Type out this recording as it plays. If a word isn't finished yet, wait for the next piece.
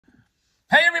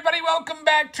Hey everybody, welcome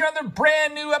back to another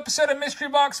brand new episode of Mystery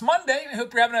Box Monday. I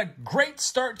hope you're having a great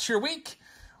start to your week.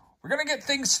 We're going to get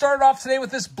things started off today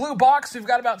with this blue box. We've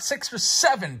got about 6 or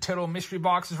 7 total mystery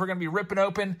boxes we're going to be ripping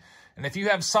open. And if you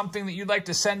have something that you'd like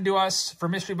to send to us for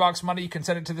Mystery Box Monday, you can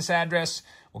send it to this address.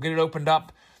 We'll get it opened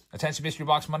up. Attention Mystery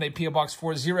Box Monday, P.O. Box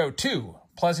 402,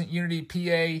 Pleasant Unity,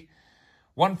 PA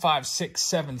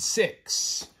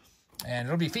 15676. And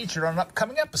it'll be featured on an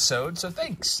upcoming episode. So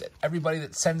thanks everybody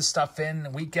that sends stuff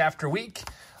in week after week.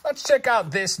 Let's check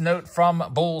out this note from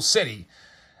Bull City.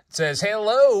 It says,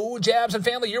 hello, Jabs and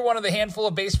family. You're one of the handful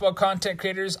of baseball content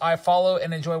creators I follow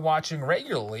and enjoy watching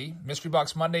regularly. Mystery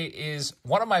Box Monday is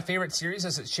one of my favorite series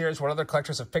as it shares what other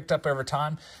collectors have picked up over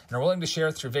time and are willing to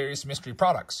share through various mystery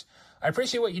products. I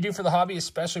appreciate what you do for the hobby,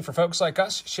 especially for folks like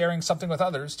us, sharing something with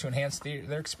others to enhance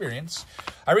their experience.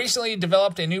 I recently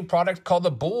developed a new product called the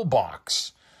Bull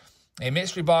Box, a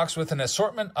mystery box with an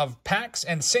assortment of packs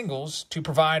and singles to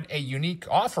provide a unique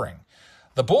offering.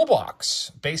 The Bull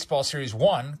Box, Baseball Series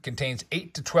 1, contains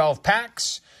 8 to 12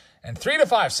 packs and 3 to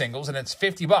 5 singles, and it's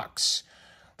 $50.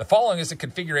 The following is the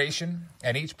configuration,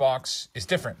 and each box is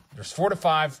different. There's 4 to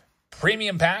 5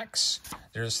 premium packs.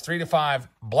 There's 3 to 5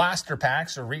 blaster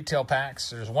packs or retail packs.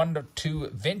 There's 1 to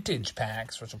 2 vintage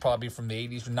packs, which will probably be from the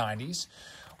 80s or 90s.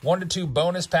 1 to 2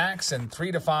 bonus packs and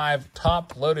 3 to 5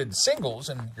 top-loaded singles.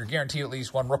 And you're guaranteed at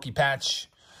least 1 rookie patch,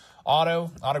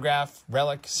 autograph,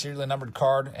 relic, serially numbered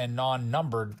card, and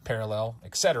non-numbered parallel,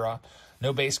 etc.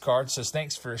 No base cards. So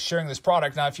thanks for sharing this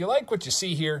product. Now, if you like what you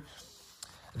see here,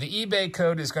 the eBay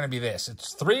code is going to be this.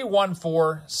 It's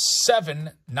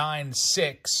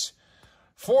 314796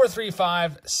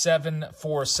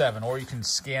 435747, or you can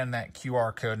scan that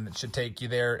QR code and it should take you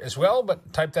there as well.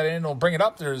 But type that in, it'll bring it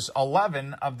up. There's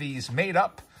 11 of these made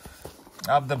up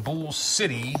of the Bull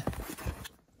City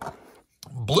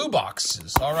blue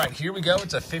boxes. All right, here we go.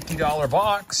 It's a $50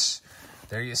 box.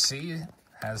 There you see,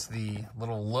 has the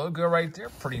little logo right there.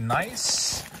 Pretty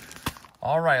nice.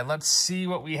 All right, let's see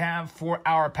what we have for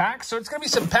our packs. So it's going to be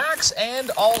some packs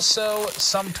and also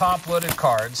some top-loaded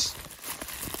cards.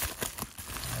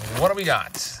 What do we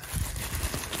got? It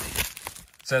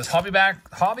says hobby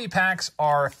packs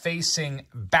are facing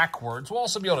backwards. We'll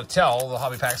also be able to tell the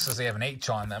hobby packs because they have an H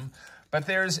on them. But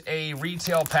there's a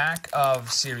retail pack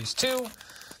of Series 2.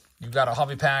 You've got a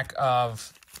hobby pack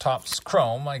of Topps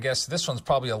Chrome. I guess this one's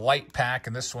probably a light pack,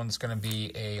 and this one's going to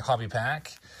be a hobby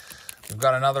pack. We've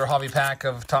got another hobby pack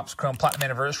of Topps Chrome Platinum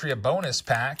Anniversary, a bonus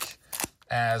pack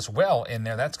as well in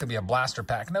there. That's going to be a blaster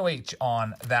pack. No H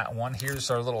on that one.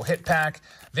 Here's our little hit pack.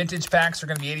 Vintage packs are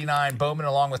going to be 89 Bowman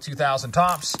along with 2,000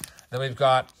 Topps. Then we've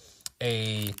got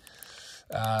a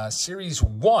Series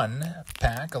 1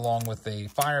 pack along with a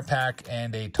Fire pack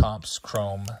and a Topps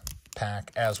Chrome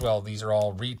pack as well. These are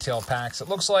all retail packs, it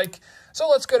looks like. So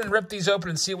let's go ahead and rip these open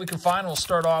and see what we can find. We'll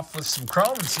start off with some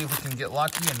Chrome and see if we can get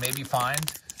lucky and maybe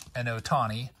find an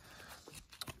Ohtani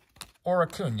or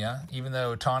Acuna, even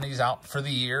though Ohtani's out for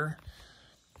the year.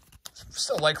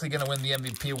 Still likely going to win the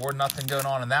MVP award. Nothing going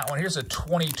on in that one. Here's a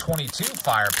 2022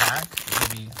 Fire pack.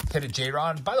 Maybe hit a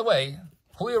J-Rod. By the way,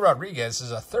 Julio Rodriguez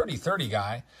is a 30-30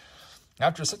 guy.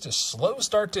 After such a slow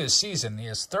start to his season, he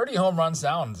has 30 home runs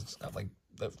now and he's got like,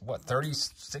 what,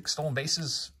 36 stolen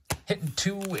bases, hitting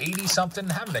 280-something,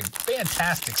 having a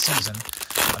fantastic season.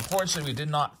 Unfortunately, we did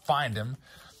not find him.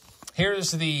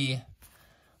 Here's the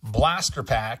blaster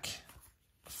pack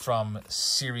from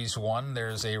Series 1.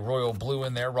 There's a royal blue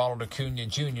in there, Ronald Acuna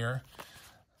Jr.,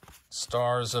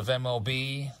 stars of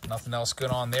MLB, nothing else good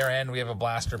on there. And we have a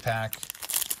blaster pack,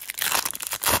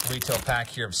 retail pack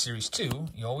here of Series 2.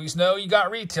 You always know you got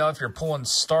retail if you're pulling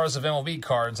stars of MLB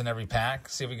cards in every pack.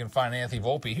 See if we can find Anthony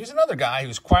Volpe. Here's another guy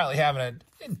who's quietly having a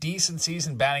decent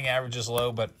season. Batting average is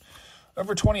low, but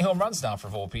over 20 home runs now for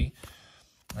Volpe.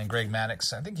 And Greg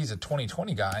Maddux, I think he's a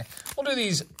 2020 guy. We'll do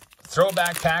these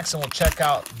throwback packs, and we'll check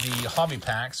out the hobby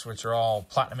packs, which are all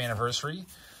Platinum Anniversary.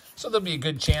 So there'll be a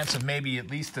good chance of maybe at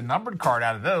least a numbered card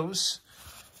out of those.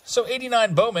 So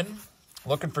 89 Bowman,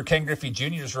 looking for Ken Griffey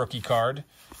Jr.'s rookie card.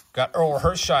 Got Earl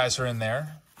Hershiser in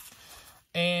there.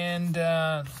 And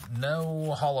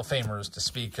no Hall of Famers to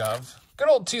speak of. Good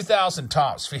old 2,000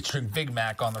 Topps featuring Big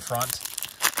Mac on the front.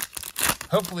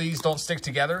 Hopefully these don't stick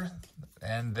together.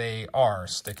 And they are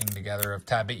sticking together. If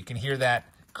tab, you can hear that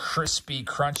crispy,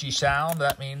 crunchy sound.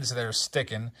 That means they're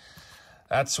sticking.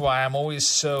 That's why I'm always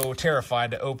so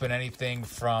terrified to open anything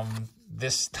from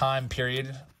this time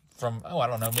period. From, I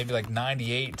don't know, maybe like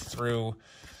 98 through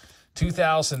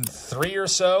 2003 or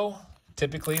so.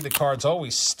 Typically, the cards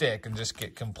always stick and just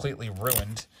get completely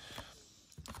ruined.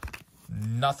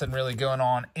 Nothing really going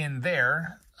on in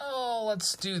there. Oh,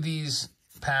 let's do these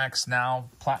packs now,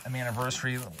 Platinum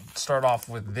Anniversary. Let's start off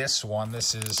with this one.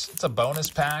 It's a bonus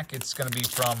pack. It's going to be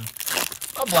from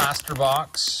a blaster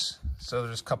box. So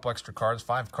there's a couple extra cards,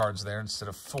 5 cards there instead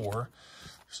of 4.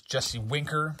 There's Jesse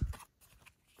Winker.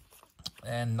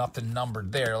 And nothing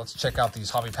numbered there. Let's check out these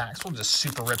hobby packs. We'll just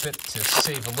super rip it to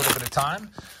save a little bit of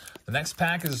time. The next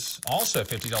pack is also a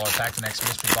 $50 pack, the next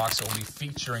mystery box that we'll be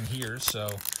featuring here. So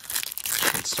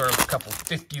let's start with a couple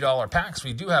 $50 packs.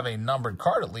 We do have a numbered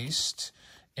card, at least,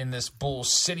 in this Bull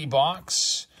City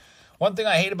box. One thing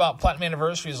I hate about Platinum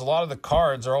Anniversary is a lot of the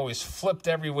cards are always flipped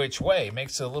every which way. It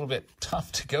makes it a little bit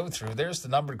tough to go through. There's the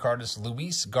numbered card. It's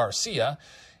Luis Garcia.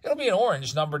 It'll be an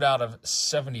orange, numbered out of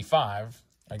 75.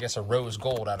 I guess a rose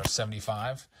gold out of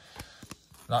 75.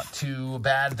 Not too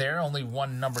bad there. Only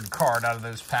one numbered card out of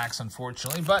those packs,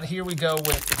 unfortunately. But here we go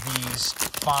with these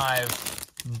 5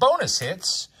 bonus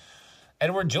hits.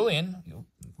 Edward Julian, you'll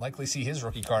likely see his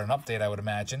rookie card in update, I would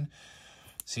imagine.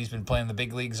 So he's been playing the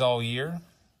big leagues all year.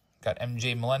 Got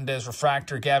MJ Melendez,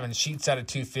 Refractor, Gavin Sheets out of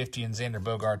 250, and Xander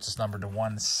Bogaerts is numbered to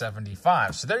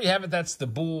 175. So there you have it. That's the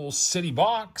Bull City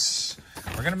box.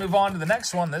 We're going to move on to the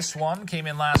next one. This one came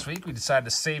in last week. We decided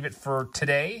to save it for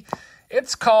today.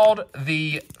 It's called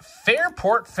the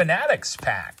Fairport Fanatics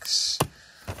packs.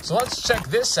 So let's check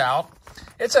this out.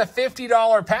 It's a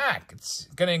 $50 pack. It's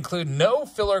going to include no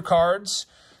filler cards,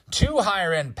 2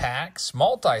 higher-end packs,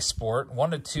 multi-sport,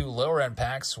 1 to 2 lower-end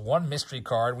packs, 1 mystery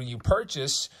card. When you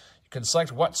purchase, you can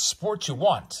select what sport you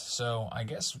want. So I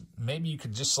guess maybe you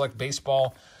could just select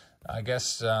baseball. I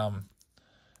guess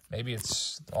maybe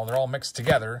they're all mixed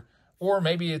together. Or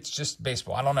maybe it's just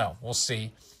baseball. I don't know. We'll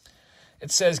see. It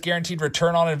says guaranteed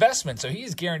return on investment. So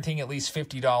he's guaranteeing at least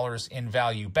 $50 in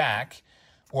value back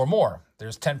or more.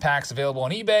 There's 10 packs available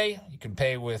on eBay. You can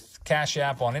pay with Cash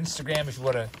App on Instagram if you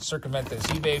want to circumvent those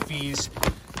eBay fees.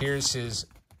 Here's his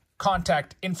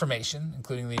contact information,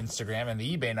 including the Instagram and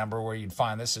the eBay number where you'd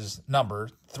find this is number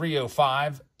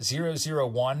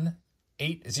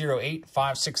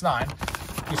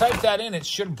 305-001-808-569. You type that in, it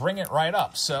should bring it right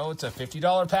up. So it's a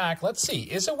 $50 pack. Let's see.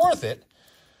 Is it worth it?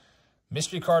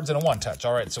 Mystery cards and a 1-touch.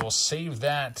 All right, so we'll save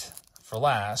that for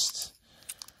last.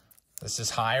 This is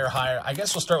higher. I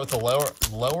guess we'll start with the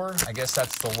lower. I guess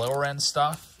that's the lower end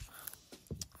stuff.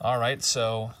 All right,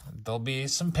 so there'll be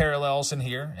some parallels in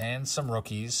here and some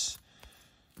rookies.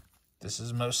 This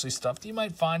is mostly stuff that you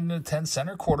might find in a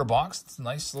 10-center quarter box. It's a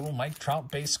nice little Mike Trout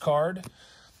base card.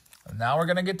 And now we're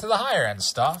going to get to the higher end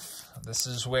stuff. This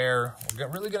is where we're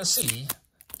really going to see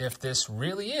if this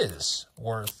really is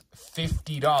worth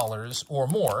 $50 or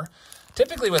more.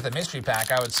 Typically with a mystery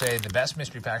pack, I would say the best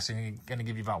mystery packs are going to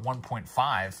give you about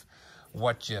 1.5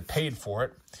 what you paid for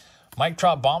it. Mike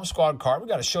Trout Bomb Squad card. We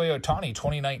got a Shohei Ohtani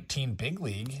 2019 Big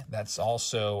League. That's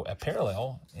also a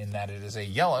parallel in that it is a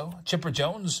yellow. Chipper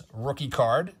Jones rookie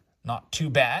card. Not too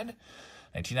bad.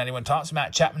 1991 Topps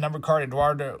Matt Chapman number card.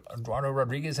 Eduardo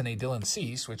Rodriguez and a Dylan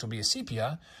Cease, which will be a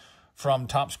sepia from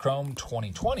Topps Chrome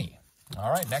 2020.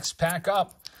 All right, next pack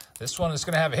up. This one is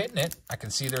going to have a hit in it. I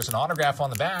can see there's an autograph on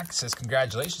the back. It says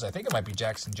congratulations. I think it might be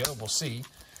Jackson Jobe. We'll see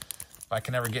if I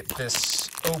can ever get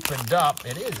this opened up.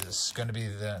 It is going to be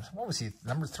what was he,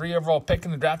 number 3 overall pick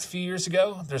in the draft a few years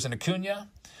ago. There's an Acuna,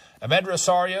 Ahmed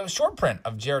Rosario, short print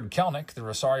of Jared Kelenic. The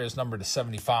Rosario is numbered to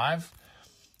 75.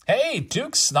 Hey,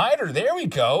 Duke Snyder. There we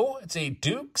go. It's a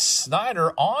Duke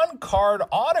Snyder on-card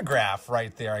autograph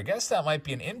right there. I guess that might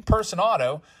be an in-person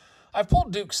auto. I've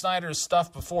pulled Duke Snyder's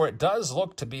stuff before. It does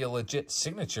look to be a legit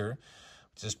signature,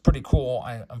 which is pretty cool.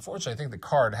 Unfortunately, I think the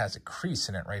card has a crease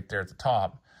in it right there at the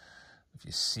top. If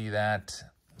you see that,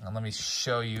 let me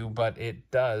show you. But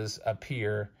it does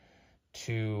appear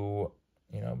to,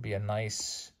 be a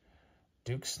nice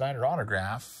Duke Snyder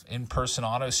autograph. In-person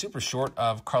auto, super short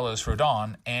of Carlos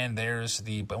Rodon. And there's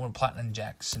the Bowman Platinum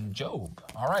Jackson Jobe.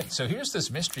 All right, so here's this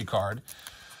mystery card.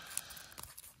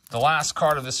 The last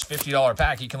card of this $50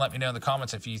 pack. You can let me know in the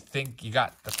comments if you think you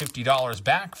got the $50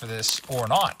 back for this or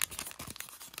not.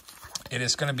 It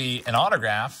is going to be an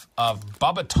autograph of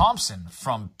Bubba Thompson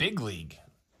from Big League.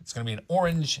 It's going to be an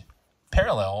orange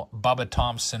parallel Bubba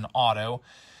Thompson auto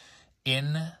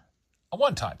in a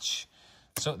 1-touch.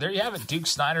 So there you have it. Duke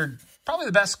Snyder, probably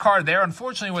the best card there.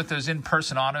 Unfortunately, with those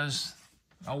in-person autos,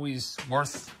 always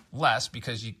worth less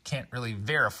because you can't really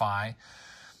verify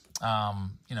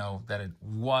that it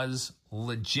was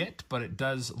legit, but it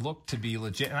does look to be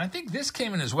legit. And I think this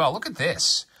came in as well. Look at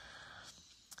this.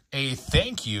 A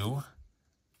thank you.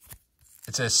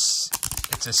 It's a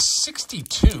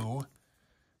 62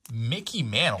 Mickey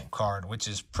Mantle card, which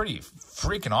is pretty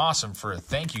freaking awesome for a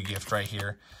thank you gift right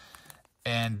here.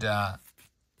 And I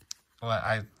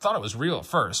thought it was real at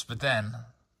first, but then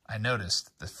I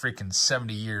noticed the freaking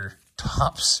 70-year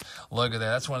Topps logo there.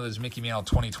 That's one of those Mickey Mantle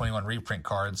 2021 reprint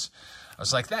cards. I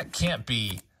was like, that can't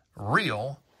be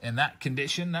real in that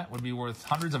condition. That would be worth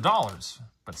hundreds of dollars.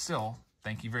 But still,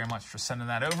 thank you very much for sending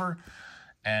that over.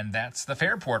 And that's the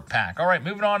Fairport pack. All right,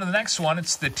 moving on to the next one.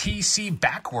 It's the TC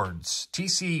Backwards.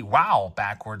 TC Wow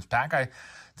Backwards pack. I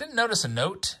didn't notice a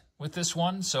note with this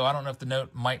one, so I don't know if the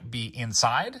note might be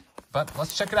inside. But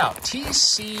let's check it out.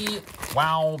 TC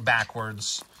Wow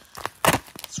Backwards.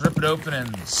 Let's rip it open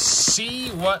and see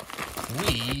what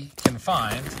we can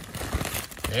find.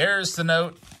 There's the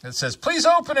note. It says, please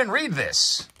open and read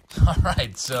this. All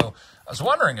right, so I was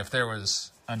wondering if there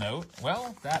was a note.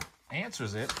 Well, that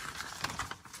answers it.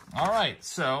 All right,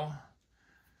 so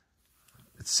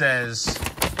it says,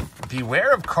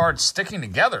 beware of cards sticking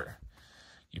together.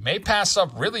 You may pass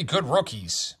up really good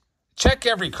rookies. Check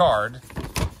every card.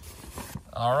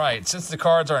 All right, since the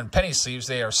cards are in penny sleeves,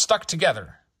 they are stuck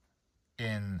together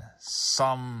in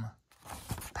some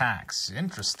packs.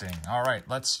 Interesting. All right,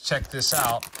 let's check this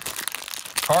out.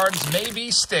 Cards may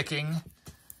be sticking.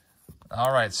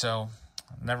 All right, so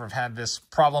never had this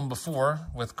problem before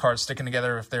with cards sticking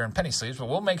together if they're in penny sleeves, but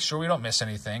we'll make sure we don't miss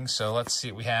anything. So let's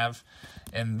see what we have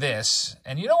in this.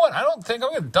 And you know what? I'm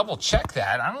going to double check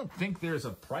that. I don't think there's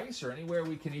a price or anywhere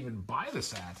we can even buy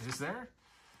this at. Is there?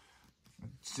 It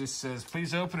just says,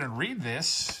 please open and read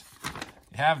this.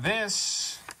 You have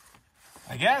this.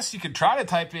 I guess you could try to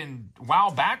type in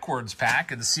Wow Backwards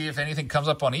pack and see if anything comes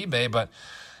up on eBay, but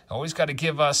always got to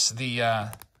give us the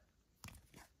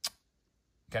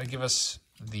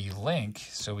link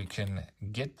so we can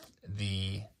get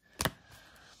the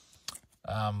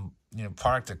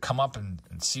product to come up and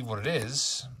see what it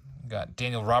is. Got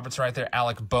Daniel Robertson right there,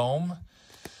 Alec Boehm,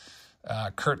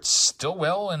 Kurt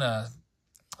Stillwell in a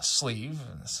sleeve.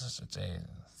 It's a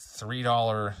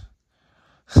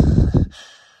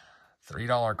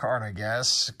 $3 card, I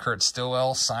guess. Kurt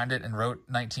Stillwell signed it and wrote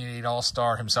 1988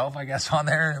 All-Star himself, I guess, on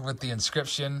there with the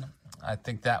inscription. I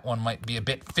think that one might be a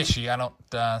bit fishy. I don't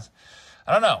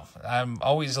know. I'm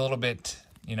always a little bit,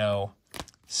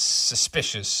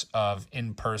 suspicious of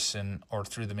in-person or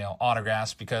through-the-mail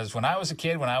autographs because when I was a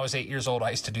kid, when I was 8 years old,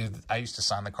 I used to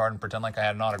sign the card and pretend like I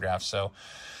had an autograph. So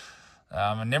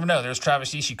I never know. There's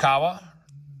Travis Ishikawa,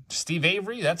 Steve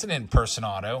Avery. That's an in-person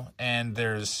auto, and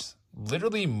there's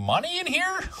literally money in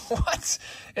here? What?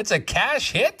 It's a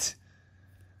cash hit?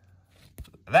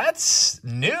 That's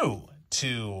new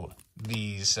to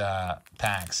these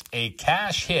packs. A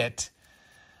cash hit.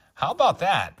 How about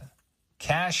that?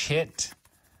 Cash hit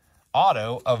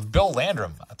auto of Bill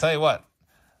Landrum. I'll tell you what.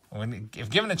 If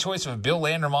given a choice of a Bill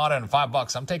Landrum auto and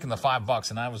 $5, I'm taking the $5,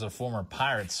 and I was a former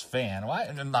Pirates fan. Well,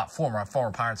 I'm a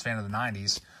former Pirates fan of the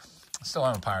 90s. I still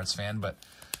am a Pirates fan, but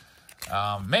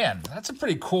man, that's a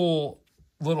pretty cool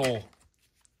little,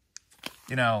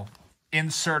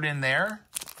 insert in there.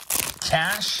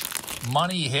 Cash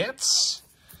money hits.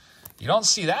 You don't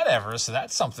see that ever, so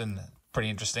that's something pretty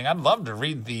interesting. I'd love to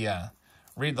read the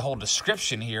whole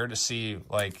description here to see,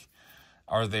 like,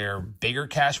 are there bigger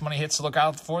cash money hits to look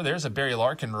out for? There's a Barry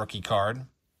Larkin rookie card.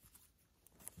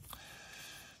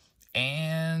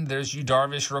 And there's Yu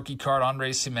Darvish rookie card,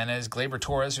 Andres Gimenez, Gleyber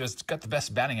Torres, who has got the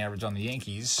best batting average on the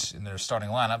Yankees in their starting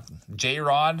lineup.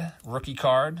 J-Rod rookie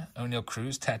card, O'Neal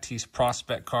Cruz, Tatis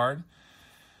prospect card,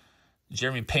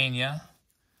 Jeremy Pena,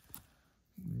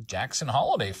 Jackson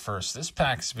Holiday first. This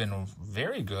pack's been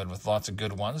very good with lots of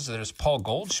good ones. There's Paul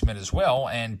Goldschmidt as well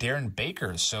and Darren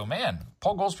Baker. So, man,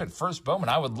 Paul Goldschmidt first Bowman.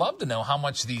 I would love to know how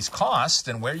much these cost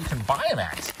and where you can buy them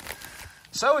at.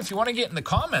 So if you want to get in the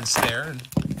comments there,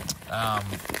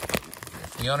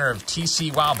 if the owner of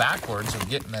TC Wow Backwards will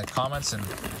get in the comments and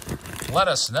let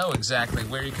us know exactly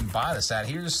where you can buy this at.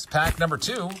 Here's pack number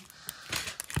 2.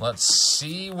 Let's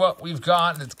see what we've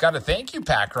got. It's got a thank you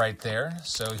pack right there.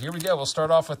 So here we go. We'll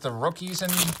start off with the rookies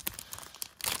and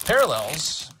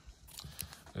parallels.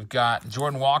 We've got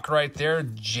Jordan Walker right there,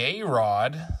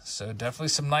 J-Rod. So definitely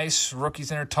some nice rookies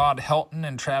in there. Todd Helton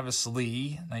and Travis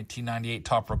Lee, 1998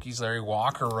 top rookies. Larry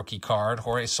Walker rookie card.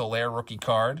 Jorge Soler rookie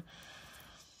card.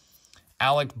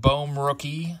 Alec Boehm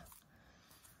rookie.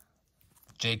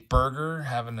 Jake Berger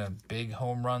having a big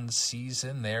home run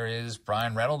season. There is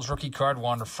Brian Reynolds rookie card.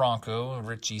 Wander Franco,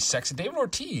 Richie Sexton. David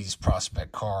Ortiz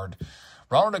prospect card.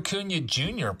 Ronald Acuna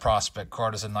Jr. prospect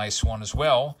card is a nice one as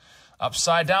well.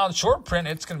 Upside down short print,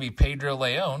 it's going to be Pedro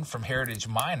Leon from Heritage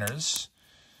Miners.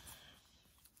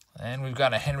 And we've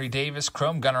got a Henry Davis,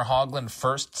 Chrome, Gunnar Hoglund,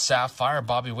 First, Sapphire,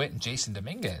 Bobby Witt, and Jason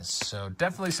Dominguez. So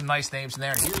definitely some nice names in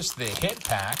there. Here's the hit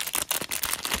pack.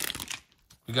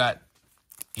 We got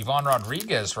Ivan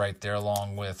Rodriguez right there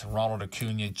along with Ronald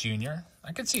Acuna Jr.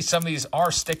 I can see some of these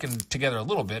are sticking together a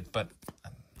little bit, but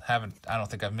I don't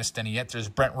think I've missed any yet. There's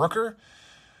Brent Rooker.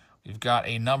 We've got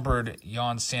a numbered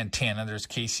Jan Santana. There's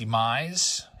Casey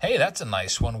Mize. Hey, that's a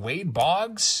nice one. Wade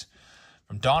Boggs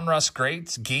from Donruss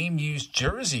Greats. Game-used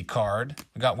jersey card.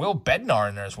 We got Will Bednar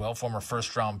in there as well, former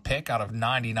first-round pick out of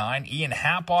 99. Ian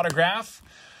Happ autograph.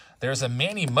 There's a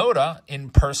Manny Mota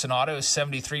in-person auto,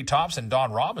 73 tops, and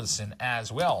Don Robinson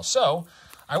as well. So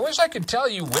I wish I could tell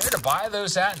you where to buy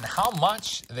those at and how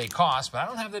much they cost, but I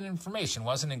don't have that information. It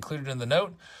wasn't included in the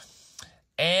note.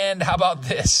 And how about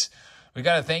this? We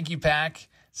got a thank you pack.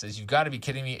 It says, you've got to be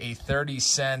kidding me, a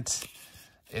 30-cent.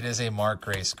 It is a Mark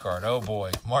Grace card. Oh,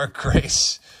 boy. Mark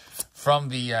Grace from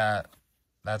the,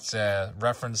 that's a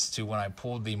reference to when I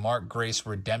pulled the Mark Grace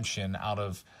redemption out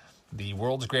of the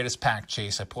world's greatest pack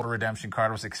chase. I pulled a redemption card.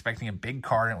 I was expecting a big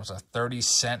card, and it was a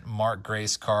 30-cent Mark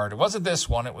Grace card. It wasn't this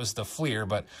one. It was the Fleer,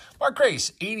 but Mark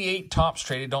Grace, 88 tops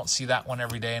traded. Don't see that one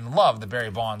every day, and love the Barry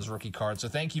Bonds rookie card. So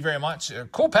thank you very much.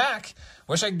 Cool pack.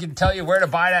 Wish I could tell you where to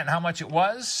buy that and how much it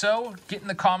was. So get in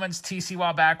the comments,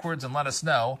 TCWA backwards, and let us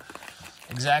know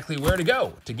exactly where to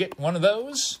go to get one of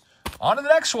those. On to the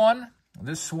next one.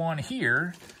 This one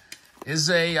here is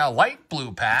a light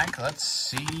blue pack. Let's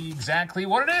see exactly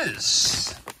what it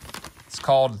is. It's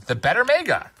called The Better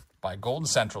Mega by Golden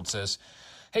Central. It says,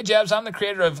 hey, Jebs, I'm the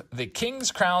creator of the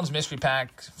King's Crowns mystery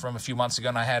pack from a few months ago,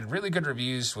 and I had really good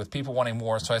reviews with people wanting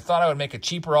more, so I thought I would make a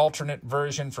cheaper alternate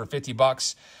version for 50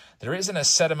 bucks. There isn't a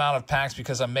set amount of packs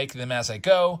because I'm making them as I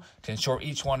go to ensure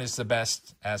each one is the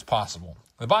best as possible.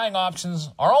 The buying options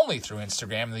are only through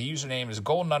Instagram, and the username is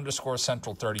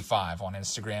golden_central35 on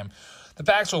Instagram. The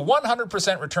packs will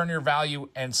 100% return your value,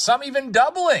 and some even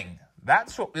doubling.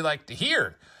 That's what we like to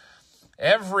hear.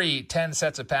 Every 10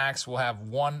 sets of packs will have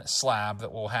one slab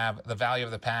that will have the value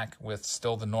of the pack with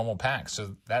still the normal pack.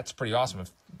 So that's pretty awesome.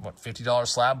 What, $50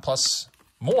 slab plus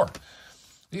more.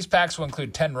 These packs will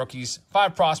include 10 rookies,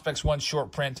 5 prospects, 1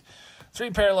 short print,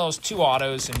 3 parallels, 2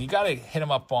 autos, and you got to hit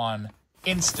them up on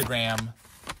Instagram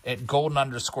at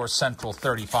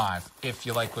golden_central35 if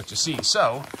you like what you see.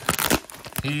 So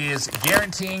he is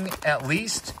guaranteeing at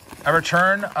least a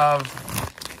return of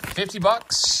 50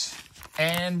 bucks,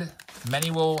 and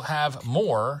many will have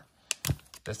more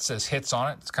that says hits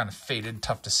on it. It's kind of faded,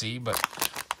 tough to see, but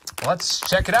let's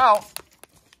check it out.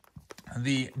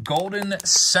 The Golden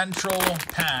Central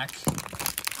pack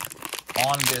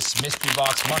on this Mystery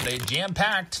Box Monday,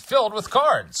 jam-packed, filled with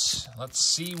cards. Let's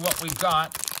see what we've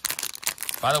got.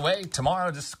 By the way,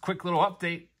 tomorrow, just a quick little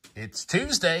update. It's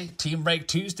Tuesday. Team Break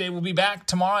Tuesday will be back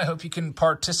tomorrow. I hope you can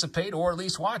participate or at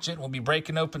least watch it. We'll be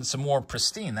breaking open some more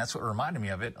Pristine. That's what reminded me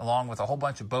of it, along with a whole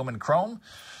bunch of Bowman Chrome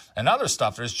and other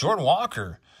stuff. There's Jordan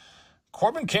Walker,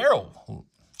 Corbin Carroll.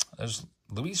 There's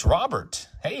Luis Robert.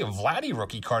 Hey, a Vladdy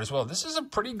rookie card as well. This is a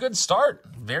pretty good start.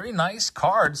 Very nice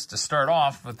cards to start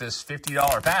off with this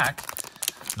 $50 pack.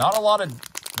 Not a lot of,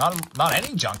 not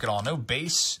any junk at all. No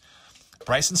base.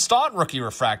 Bryson Stott rookie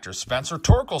refractor. Spencer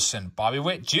Torkelson. Bobby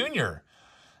Witt Jr.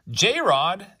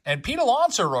 J-Rod. And Pete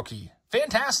Alonso rookie.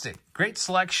 Fantastic. Great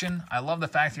selection. I love the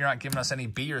fact that you're not giving us any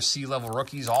B or C level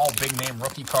rookies. All big name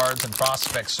rookie cards and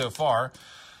prospects so far.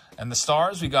 And the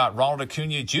stars, we got Ronald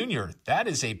Acuna Jr. That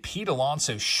is a Pete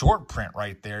Alonso short print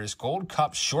right there. His Gold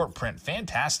Cup short print.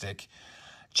 Fantastic.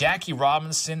 Jackie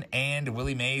Robinson and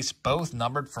Willie Mays, both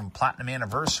numbered from Platinum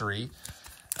Anniversary.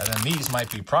 And then these might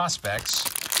be prospects.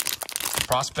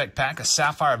 Prospect pack, a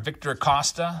Sapphire Victor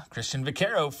Acosta, Christian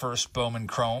Vaquero, first Bowman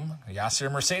Chrome, Yasser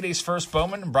Mercedes, first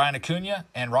Bowman, Brian Acuna,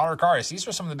 and Roderick Arias. These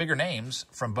were some of the bigger names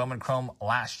from Bowman Chrome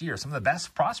last year. Some of the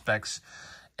best prospects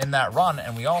in that run.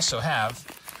 And we also have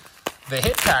the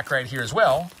hit pack right here as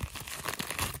well.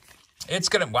 It's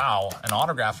going to, wow, an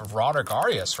autograph of Roderick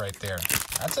Arias right there.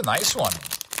 That's a nice one.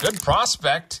 Good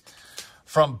prospect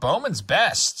from Bowman's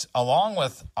Best, along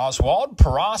with Oswald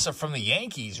Peraza from the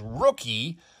Yankees,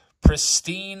 rookie,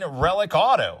 Pristine Relic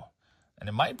Auto. And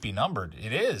it might be numbered.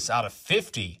 It is, out of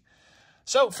 50.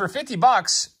 So for 50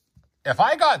 bucks, if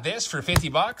I got this for 50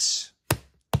 bucks,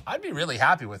 I'd be really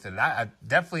happy with it. I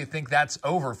definitely think that's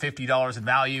over $50 in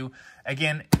value.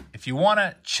 Again, if you want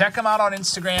to check them out on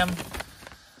Instagram,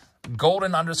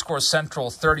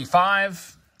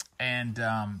 golden_central35. And,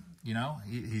 you know,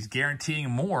 he's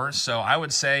guaranteeing more. So I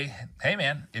would say, hey,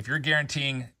 man, if you're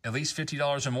guaranteeing at least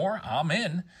 $50 or more, I'm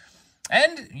in.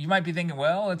 And you might be thinking,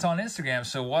 well, it's on Instagram,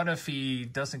 so what if he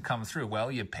doesn't come through? Well,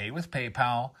 you pay with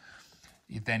PayPal,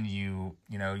 then you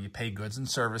pay goods and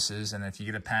services, and if you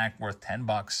get a pack worth 10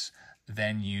 bucks,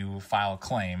 then you file a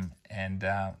claim and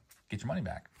get your money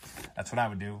back. That's what I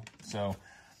would do. So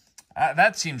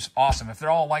that seems awesome. If they're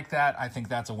all like that, I think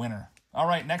that's a winner. All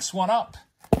right, next one up.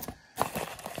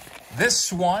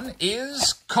 This one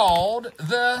is called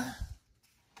the,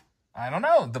 I don't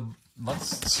know,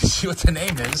 let's see what the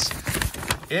name is.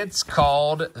 It's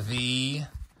called the,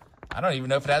 I don't even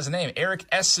know if it has a name, Eric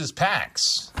S's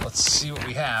Packs. Let's see what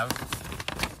we have.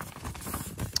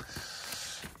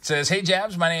 It says, hey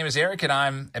Jabs, my name is Eric and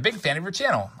I'm a big fan of your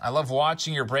channel. I love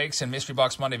watching your breaks and Mystery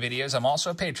Box Monday videos. I'm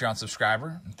also a Patreon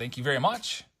subscriber. Thank you very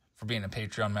much for being a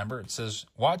Patreon member. It says,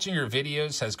 watching your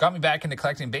videos has got me back into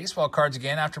collecting baseball cards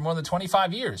again after more than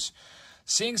 25 years.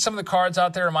 Seeing some of the cards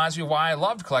out there reminds me of why I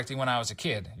loved collecting when I was a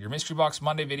kid. Your Mystery Box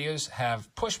Monday videos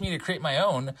have pushed me to create my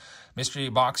own mystery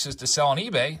boxes to sell on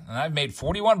eBay, and I've made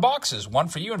 41 boxes, one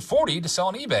for you and 40 to sell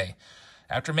on eBay.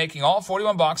 After making all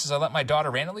 41 boxes, I let my daughter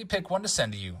randomly pick one to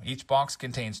send to you. Each box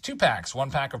contains 2 packs,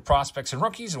 1 pack of prospects and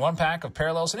rookies, and 1 pack of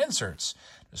parallels and inserts.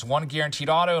 There's 1 guaranteed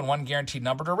auto and 1 guaranteed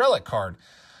numbered or relic card.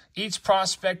 Each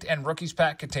prospect and rookies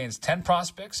pack contains 10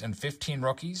 prospects and 15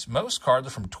 rookies. Most cards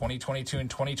are from 2022 and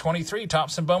 2023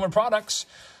 Topps and Bowman products.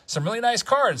 Some really nice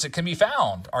cards that can be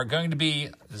found are going to be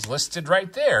listed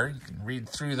right there. You can read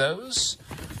through those.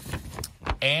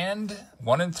 And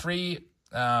 1 in 3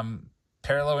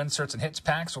 parallel inserts and hits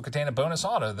packs will contain a bonus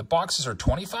auto. The boxes are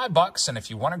 $25, and if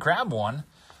you want to grab one,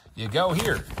 you go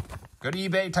here. Go to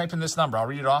eBay, type in this number. I'll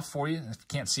read it off for you if you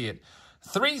can't see it.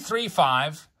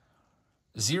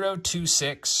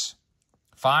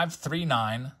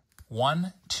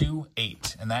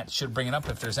 335-026-539-128. And that should bring it up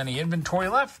if there's any inventory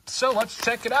left. So let's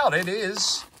check it out. It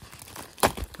is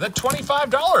the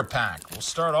 $25 pack. We'll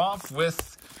start off with,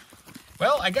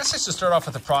 well, I guess I should start off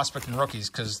with the prospect and rookies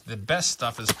because the best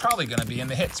stuff is probably going to be in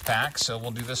the hits pack. So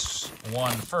we'll do this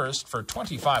one first for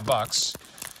 $25.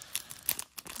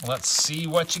 Let's see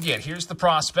what you get. Here's the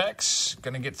prospects.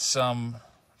 Going to get some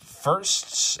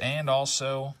firsts and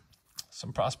also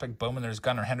some prospect Bowman. There's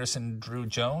Gunnar Henderson, Drew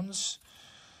Jones.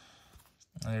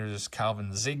 There's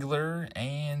Calvin Ziegler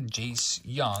and Jace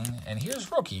Young. And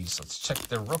here's rookies. Let's check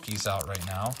the rookies out right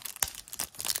now.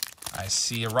 I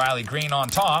see a Riley Green on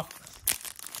top.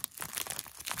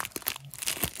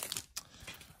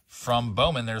 From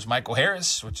Bowman, there's Michael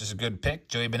Harris, which is a good pick.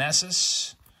 Joey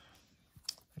Benessis.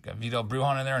 We've got Vidal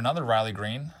Brujan in there, another Riley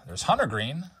Green. There's Hunter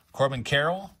Green, Corbin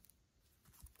Carroll,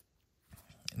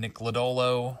 Nick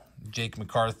Lodolo, Jake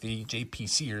McCarthy, J.P.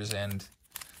 Sears, and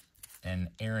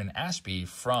Aaron Ashby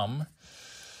from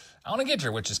Allen &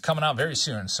 Ginter, which is coming out very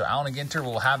soon. So Allen & Ginter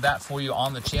will have that for you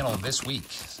on the channel this week.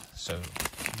 So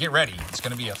get ready. It's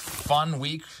going to be a fun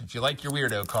week if you like your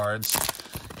weirdo cards.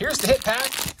 Here's the hit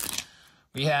pack.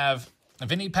 We have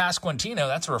Vinny Pasquantino.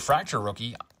 That's a refractor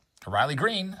rookie. Riley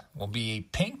Green will be a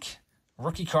pink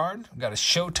rookie card. We've got a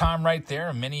Showtime right there,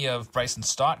 a mini of Bryson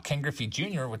Stott, Ken Griffey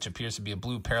Jr., which appears to be a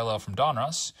blue parallel from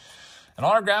Donruss. An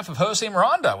autograph of Jose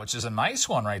Miranda, which is a nice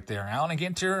one right there. Allen &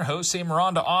 Ginter, Jose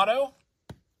Miranda auto.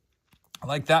 I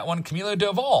like that one. Camilo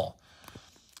Doval.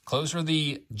 Closer of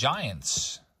the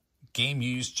Giants.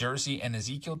 Game-used jersey and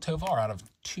Ezekiel Tovar out of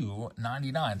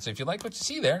 $2.99. So if you like what you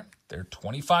see there, they're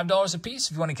 $25 a piece.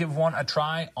 If you want to give one a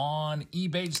try on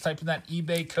eBay, just type in that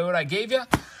eBay code I gave you.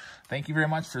 Thank you very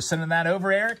much for sending that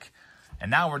over, Eric. And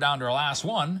now we're down to our last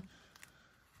one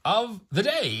of the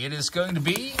day. It is going to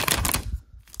be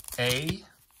a,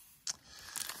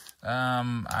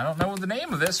 I don't know the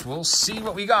name of this. We'll see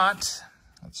what we got.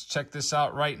 Let's check this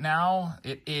out right now.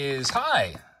 It is,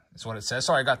 hi, is what it says.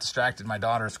 Sorry, I got distracted. My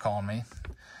daughter's calling me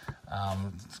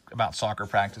about soccer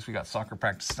practice. We got soccer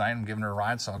practice tonight. I'm giving her a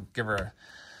ride, so I'll give her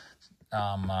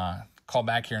a call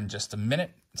back here in just a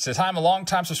minute. It says, hi, I'm a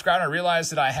long-time subscriber. I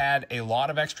realized that I had a lot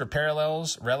of extra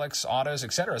parallels, relics, autos,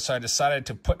 etc., so I decided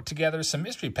to put together some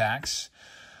mystery packs.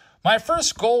 My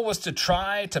first goal was to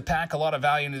try to pack a lot of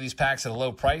value into these packs at a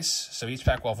low price. So each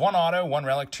pack will have 1 auto, 1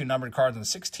 relic, 2 numbered cards, and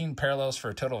 16 parallels for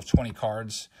a total of 20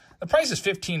 cards. The price is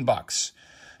 $15.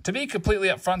 To be completely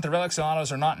upfront, the relics and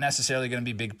autos are not necessarily going to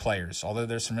be big players, although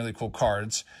there's some really cool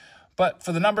cards. But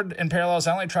for the numbered and parallels,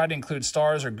 I only tried to include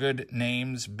stars or good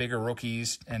names, bigger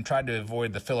rookies, and tried to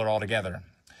avoid the filler altogether.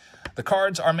 The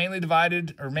cards are mainly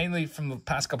divided, or mainly from the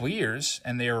past couple of years,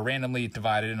 and they are randomly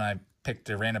divided, and I picked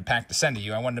a random pack to send to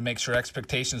you. I wanted to make sure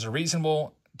expectations are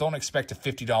reasonable. Don't expect a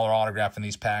 $50 autograph in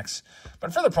these packs.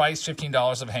 But for the price,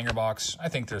 $15 of a hanger box, I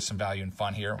think there's some value and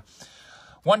fun here.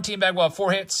 One team bag will have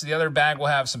 4 hits. The other bag will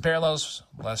have some parallels.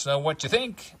 Let us know what you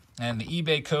think. And the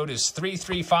eBay code is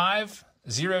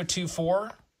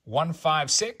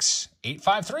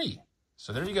 335-024-156-853.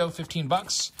 So there you go,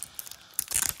 $15.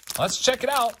 Let's check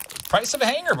it out. Price of a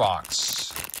hanger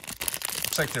box.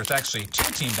 Looks like there's actually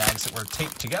 2 team bags that were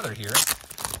taped together here.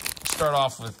 Start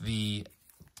off with the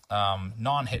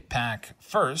non-hit pack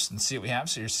first and see what we have.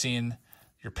 So you're seeing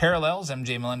your parallels.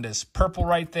 MJ Melendez purple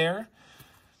right there.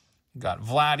 You got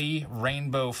Vladdy,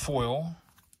 Rainbow Foil.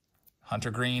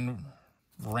 Hunter Green,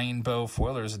 Rainbow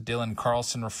Foil. There's a Dylan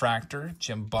Carlson Refractor.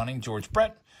 Jim Bunning, George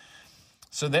Brett.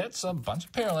 So that's a bunch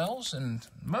of parallels, and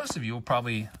most of you will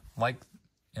probably like,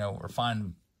 or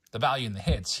find the value in the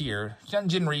hits here.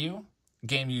 Hyunjin Ryu,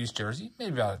 game-used jersey,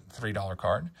 maybe about a $3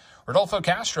 card. Rodolfo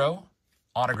Castro,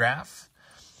 autograph.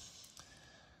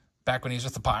 Back when he was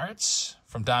with the Pirates,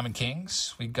 from Diamond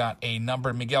Kings, we got a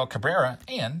numbered Miguel Cabrera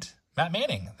and Matt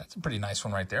Manning. That's a pretty nice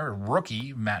one right there. A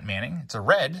rookie Matt Manning. It's a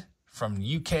red from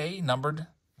UK, numbered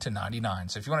to 99.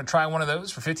 So if you want to try one of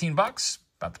those for $15,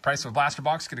 about the price of a blaster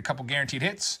box, get a couple guaranteed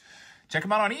hits, check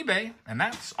them out on eBay. And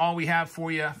that's all we have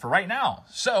for you for right now.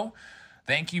 So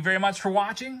thank you very much for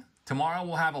watching. Tomorrow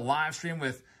we'll have a live stream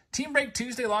with Team Break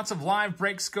Tuesday. Lots of live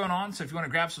breaks going on. So if you want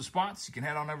to grab some spots, you can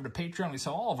head on over to Patreon. We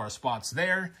sell all of our spots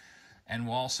there. And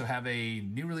we'll also have a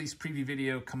new release preview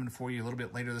video coming for you a little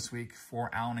bit later this week for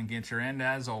Allen and Ginter. And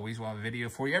as always, we'll have a video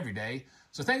for you every day.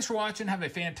 So thanks for watching. Have a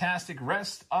fantastic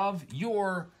rest of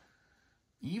your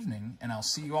evening. And I'll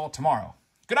see you all tomorrow.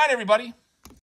 Good night, everybody.